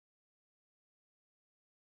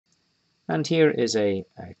And here is a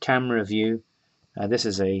camera view. This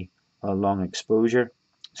is a long exposure.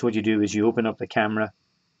 So what you do is you open up the camera,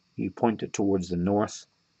 you point it towards the north,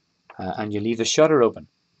 and you leave the shutter open,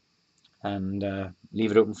 and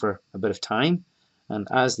leave it open for a bit of time. And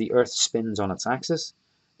as the Earth spins on its axis,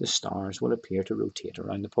 the stars will appear to rotate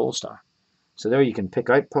around the pole star. So there you can pick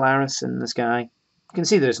out Polaris in the sky. You can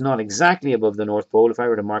see that it's not exactly above the North Pole. If I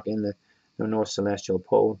were to mark in the North Celestial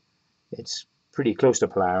Pole, it's pretty close to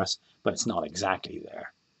Polaris, but it's not exactly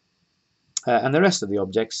there. And the rest of the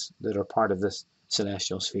objects that are part of this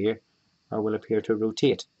celestial sphere will appear to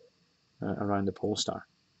rotate around the pole star.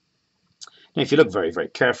 Now, if you look very, very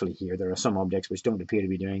carefully here, there are some objects which don't appear to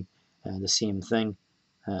be doing the same thing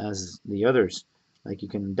as the others. Like, you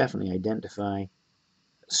can definitely identify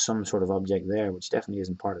some sort of object there which definitely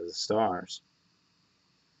isn't part of the stars.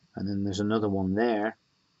 And then there's another one there.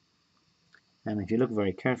 And if you look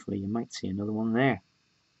very carefully, you might see another one there.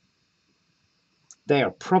 They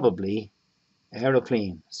are probably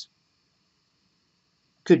aeroplanes.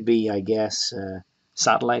 Could be, I guess,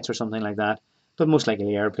 satellites or something like that, but most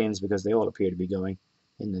likely airplanes, because they all appear to be going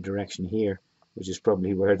in the direction here, which is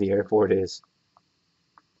probably where the airport is.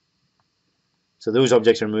 So those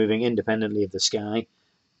objects are moving independently of the sky.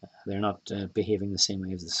 They're not behaving the same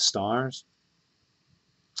way as the stars.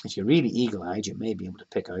 If you're really eagle-eyed, you may be able to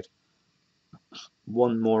pick out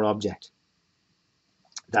one more object.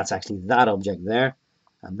 That's actually that object there,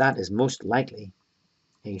 and that is most likely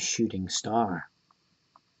a shooting star.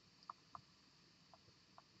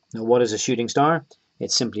 Now, what is a shooting star?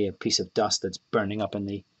 It's simply a piece of dust that's burning up in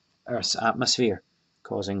the Earth's atmosphere,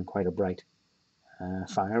 causing quite a bright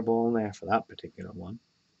fireball there for that particular one.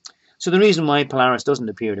 So the reason why Polaris doesn't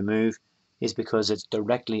appear to move is because it's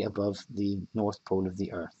directly above the North Pole of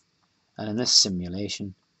the Earth. And in this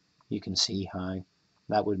simulation, you can see how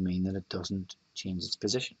that would mean that it doesn't change its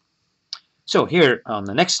position. So here on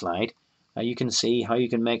the next slide, you can see how you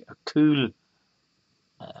can make a cool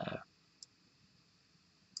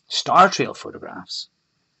star trail photographs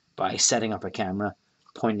by setting up a camera,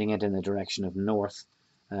 pointing it in the direction of north,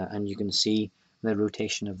 and you can see the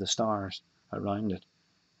rotation of the stars around it.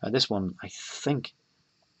 This one, I think,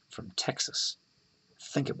 from Texas. I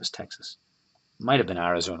think it was Texas. It might have been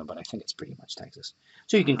Arizona, but I think it's pretty much Texas.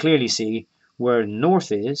 So you can clearly see where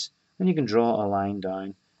north is, and you can draw a line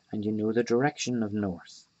down, and you know the direction of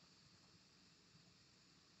north.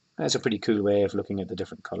 That's a pretty cool way of looking at the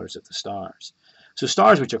different colors of the stars. So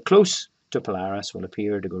stars which are close to Polaris will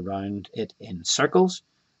appear to go round it in circles.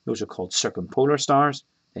 Those are called circumpolar stars.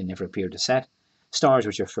 They never appear to set. Stars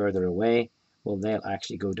which are further away, well, they'll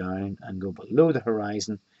actually go down and go below the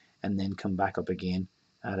horizon and then come back up again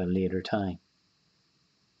at a later time.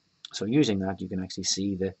 So using that, you can actually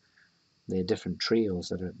see the different trails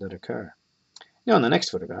that occur. Now on the next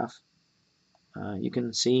photograph, you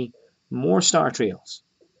can see more star trails.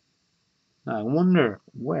 Now I wonder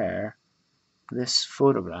where this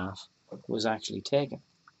photograph was actually taken.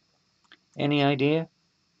 Any idea?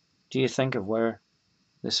 Do you think of where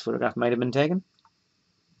this photograph might have been taken?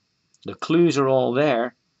 The clues are all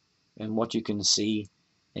there in what you can see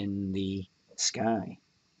in the sky.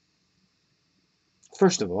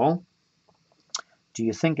 First of all, do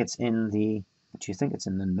you think it's in the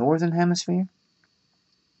northern hemisphere?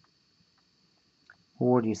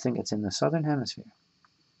 Or do you think it's in the southern hemisphere?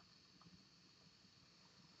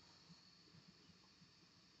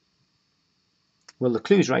 Well, the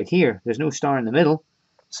clue's right here. There's no star in the middle,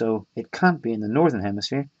 so it can't be in the northern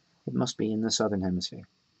hemisphere. It must be in the southern hemisphere.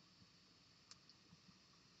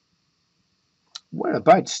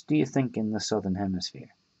 Whereabouts do you think in the southern hemisphere?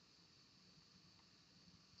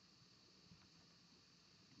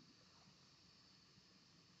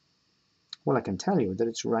 Well, I can tell you that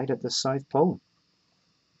it's right at the South Pole.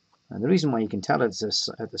 And the reason why you can tell it's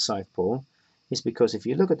at the South Pole is because if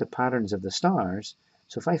you look at the patterns of the stars,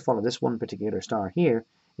 so if I follow this one particular star here,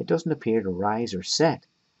 it doesn't appear to rise or set.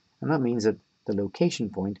 And that means that the location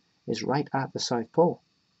point is right at the South Pole.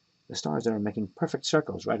 The stars there are making perfect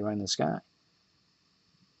circles right around the sky.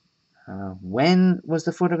 When was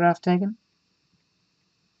the photograph taken?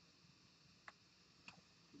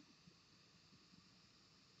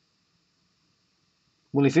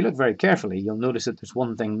 Well, if you look very carefully, you'll notice that there's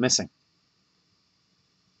one thing missing.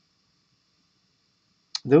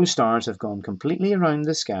 Those stars have gone completely around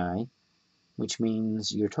the sky, which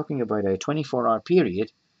means you're talking about a 24-hour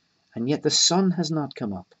period, and yet the sun has not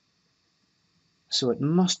come up. So it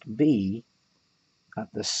must be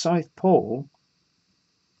at the South Pole,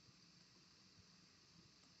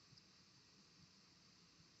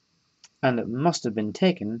 and it must have been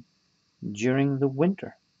taken during the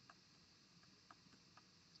winter.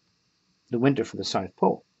 the winter for the South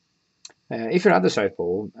Pole. If you're at the South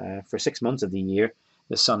Pole, for 6 months of the year,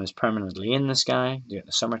 the sun is permanently in the sky during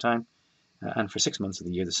the summertime, and for 6 months of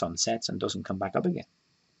the year, the sun sets and doesn't come back up again.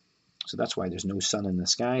 So that's why there's no sun in the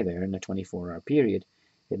sky there in the 24-hour period.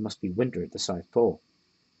 It must be winter at the South Pole.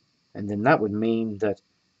 And then that would mean that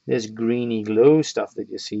this greeny glow stuff that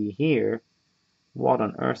you see here, what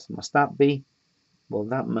on earth must that be? Well,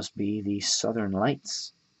 that must be the southern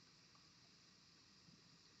lights.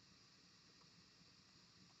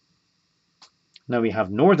 Now we have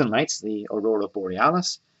northern lights, the aurora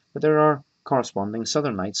borealis, but there are corresponding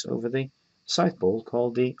southern lights over the South Pole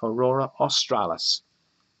called the aurora australis.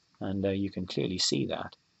 And you can clearly see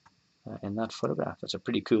that in that photograph. That's a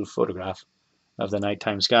pretty cool photograph of the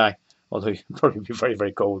nighttime sky, although you'd probably be very,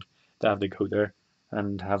 very cold to have to go there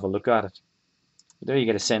and have a look at it. But there you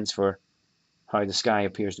get a sense for how the sky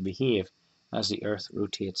appears to behave as the Earth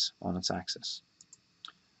rotates on its axis.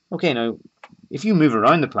 Okay, now if you move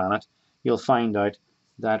around the planet, you'll find out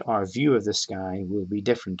that our view of the sky will be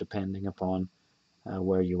different depending upon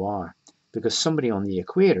where you are, because somebody on the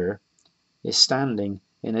equator is standing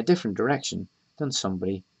in a different direction than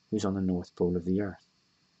somebody who's on the North Pole of the Earth.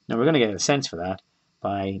 Now we're going to get a sense for that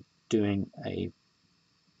by doing an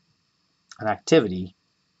activity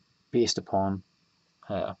based upon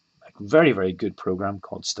a very, very good program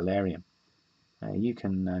called Stellarium. You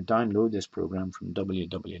can download this program from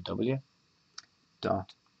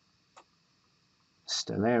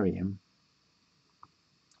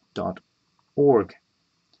www.stellarium.org.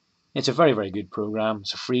 It's a very, very good program.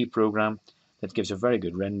 It's a free program that gives a very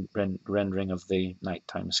good rendering of the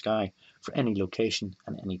nighttime sky for any location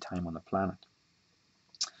and any time on the planet.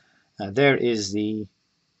 There is the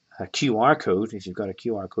QR code. If you've got a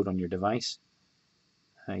QR code on your device,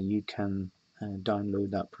 you can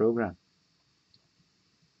download that program.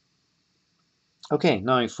 Okay,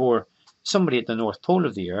 now for somebody at the North Pole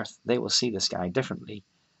of the Earth, they will see the sky differently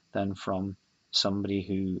than from somebody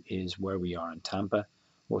who is where we are in Tampa,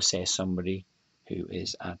 or say somebody who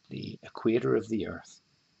is at the equator of the Earth.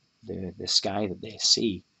 The sky that they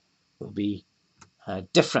see will be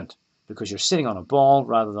different because you're sitting on a ball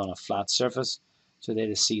rather than a flat surface, so they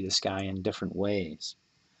just see the sky in different ways.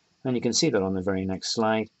 And you can see that on the very next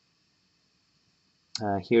slide.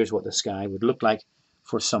 Here's what the sky would look like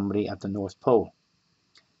for somebody at the North Pole.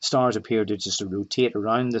 Stars appear to just rotate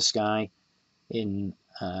around the sky in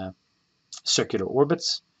circular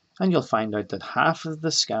orbits, and you'll find out that half of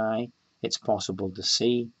the sky it's possible to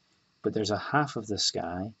see, but there's a half of the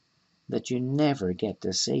sky that you never get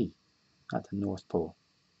to see at the North Pole.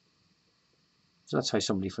 So that's how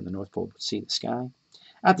somebody from the North Pole would see the sky.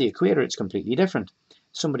 At the equator, it's completely different.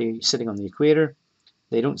 Somebody sitting on the equator,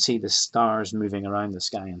 they don't see the stars moving around the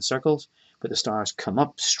sky in circles, but the stars come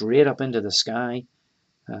up straight up into the sky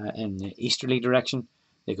in the easterly direction.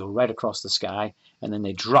 They go right across the sky, and then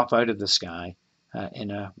they drop out of the sky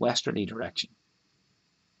in a westerly direction.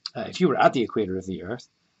 If you were at the equator of the Earth,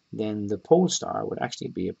 then the pole star would actually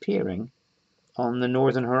be appearing on the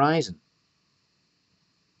northern horizon.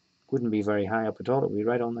 Wouldn't be very high up at all, it would be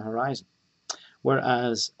right on the horizon.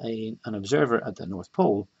 Whereas an observer at the North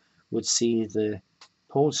Pole would see the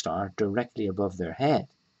pole star directly above their head.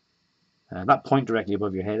 That point directly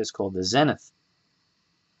above your head is called the zenith.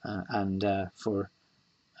 And for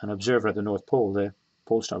an observer at the North Pole, the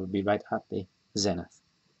pole star would be right at the zenith.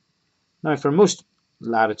 Now, for most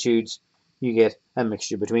latitudes, you get a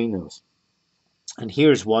mixture between those. And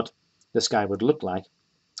here's what the sky would look like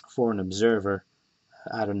for an observer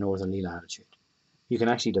at a northerly latitude. You can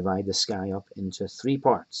actually divide the sky up into three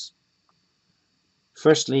parts.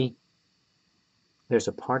 Firstly, there's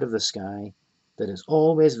a part of the sky that is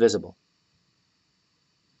always visible.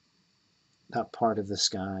 That part of the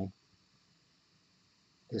sky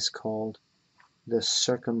is called the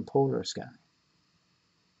circumpolar sky.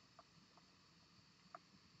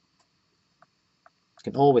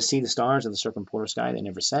 You can always see the stars in the circumpolar sky, they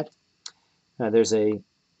never set. There's a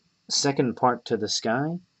second part to the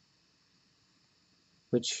sky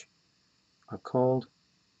which are called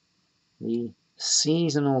the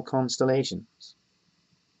seasonal constellations.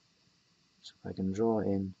 So if I can draw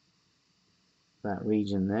in that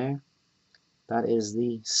region there, that is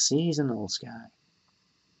the seasonal sky.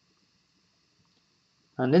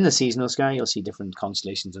 And in the seasonal sky, you'll see different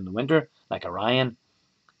constellations in the winter, like Orion.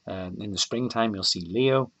 In the springtime, you'll see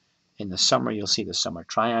Leo. In the summer, you'll see the summer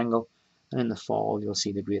triangle. And in the fall, you'll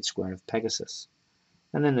see the great square of Pegasus.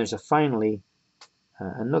 And then there's finally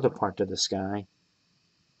another part of the sky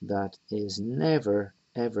that is never,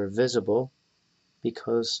 ever visible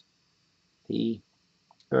because the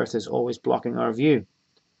Earth is always blocking our view.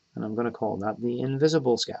 And I'm going to call that the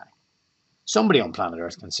invisible sky. Somebody on planet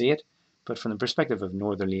Earth can see it, but from the perspective of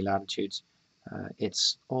northerly latitudes,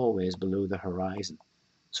 it's always below the horizon,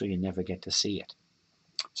 so you never get to see it.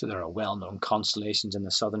 So there are well-known constellations in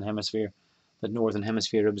the southern hemisphere that northern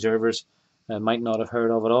hemisphere observers might not have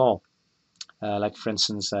heard of at all, like for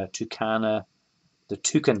instance Tucana, the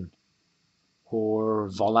toucan, or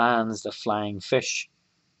Volans, the flying fish.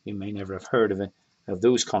 You may never have heard of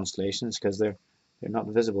those constellations because they're not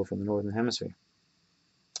visible from the northern hemisphere.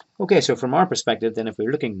 Okay, so from our perspective then, if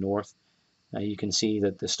we're looking north, you can see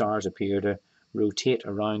that the stars appear to rotate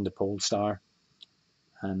around the pole star,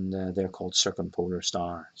 and they're called circumpolar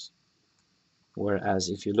stars. Whereas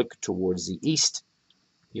if you look towards the east,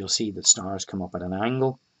 you'll see that stars come up at an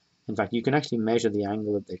angle. In fact, you can actually measure the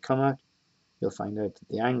angle that they come at. You'll find out that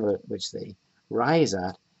the angle at which they rise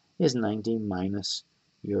at is 90 minus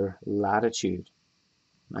your latitude.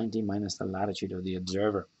 90 minus the latitude of the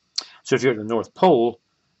observer. So if you're at the North Pole,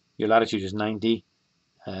 your latitude is 90.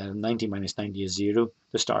 90 minus 90 is 0.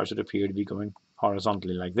 The stars would appear to be going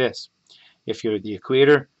horizontally like this. If you're at the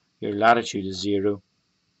equator, your latitude is 0,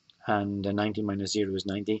 and 90 minus 0 is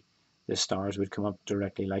 90. The stars would come up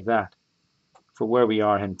directly like that. For where we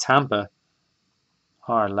are in Tampa,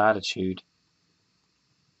 our latitude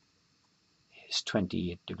is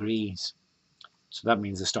 28 degrees. So that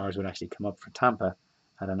means the stars would actually come up for Tampa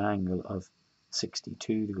at an angle of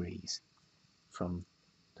 62 degrees from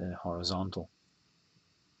the horizontal.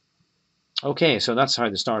 Okay, so that's how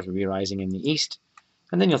the stars will be rising in the east.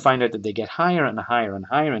 And then you'll find out that they get higher and higher and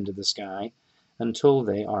higher into the sky until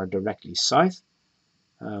they are directly south.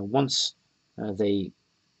 Once they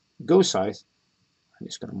go south, I'm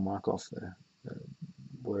just going to mark off the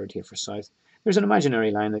word here for south. There's an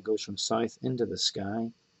imaginary line that goes from south into the sky,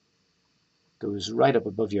 goes right up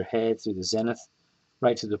above your head through the zenith,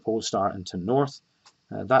 right to the pole star and to north.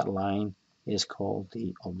 That line is called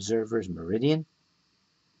the observer's meridian.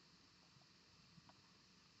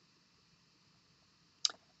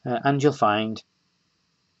 And you'll find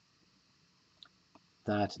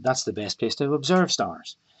that that's the best place to observe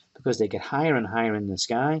stars, because they get higher and higher in the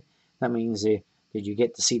sky. That means that you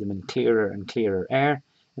get to see them in clearer and clearer air,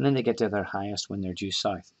 and then they get to their highest when they're due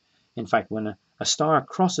south. In fact, when a star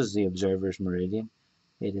crosses the observer's meridian,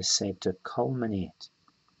 it is said to culminate.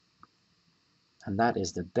 And that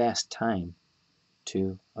is the best time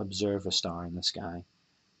to observe a star in the sky,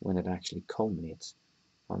 when it actually culminates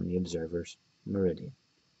on the observer's meridian.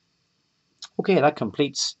 Okay, that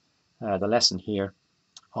completes the lesson here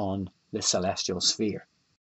on the celestial sphere.